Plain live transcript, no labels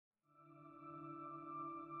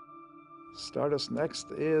Stardust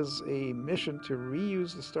NExT is a mission to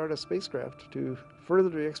reuse the Stardust spacecraft to further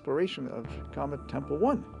the exploration of Comet Tempel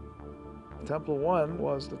 1. Tempel 1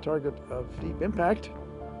 was the target of Deep Impact.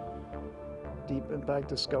 Deep Impact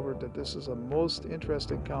discovered that this is a most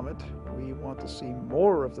interesting comet. We want to see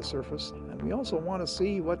more of the surface, and we also want to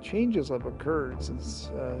see what changes have occurred since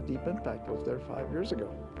Deep Impact was there 5 years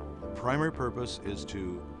ago. The primary purpose is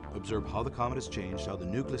to observe how the comet has changed, how the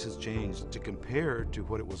nucleus has changed, to compare to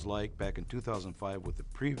what it was like back in 2005 with the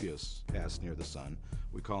previous pass near the Sun.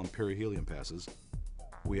 We call them perihelion passes.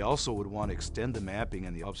 We also would want to extend the mapping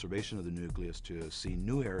and the observation of the nucleus to see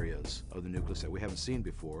new areas of the nucleus that we haven't seen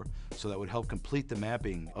before, so that would help complete the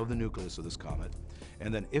mapping of the nucleus of this comet.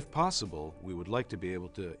 And then, if possible, we would like to be able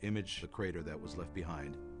to image the crater that was left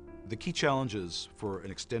behind. The key challenges for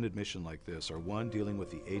an extended mission like this are, one, dealing with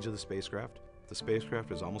the age of the spacecraft. The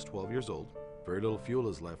spacecraft is almost 12 years old. Very little fuel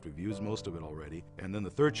is left. We've used most of it already. And then the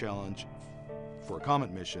third challenge for a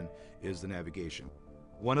comet mission is the navigation.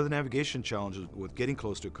 One of the navigation challenges with getting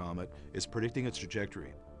close to a comet is predicting its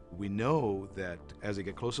trajectory. We know that as they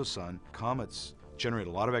get close to the Sun, comets generate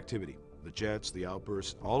a lot of activity. The jets, the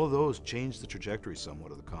outbursts, all of those change the trajectory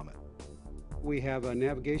somewhat of the comet. We have a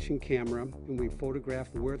navigation camera, and we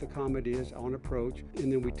photograph where the comet is on approach,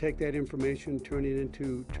 and then we take that information, turn it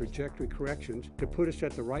into trajectory corrections to put us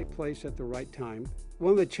at the right place at the right time.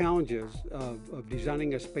 One of the challenges of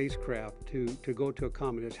designing a spacecraft to go to a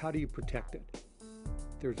comet is, how do you protect it?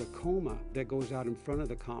 There's a coma that goes out in front of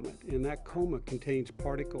the comet, and that coma contains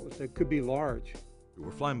particles that could be large.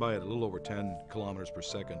 We're flying by at a little over 10 kilometers per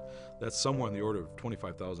second. That's somewhere in the order of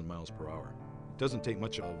 25,000 miles per hour. It doesn't take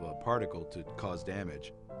much of a particle to cause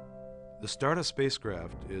damage. The Stardust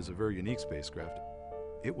spacecraft is a very unique spacecraft.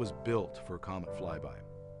 It was built for a comet flyby.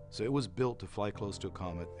 So it was built to fly close to a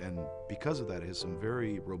comet, and because of that, it has some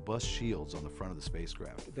very robust shields on the front of the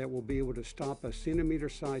spacecraft. That will be able to stop a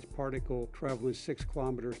centimeter-sized particle traveling 6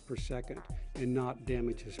 kilometers per second and not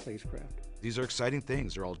damage the spacecraft. These are exciting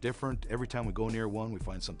things. They're all different. Every time we go near one, we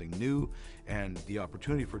find something new, and the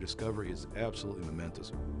opportunity for discovery is absolutely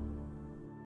momentous.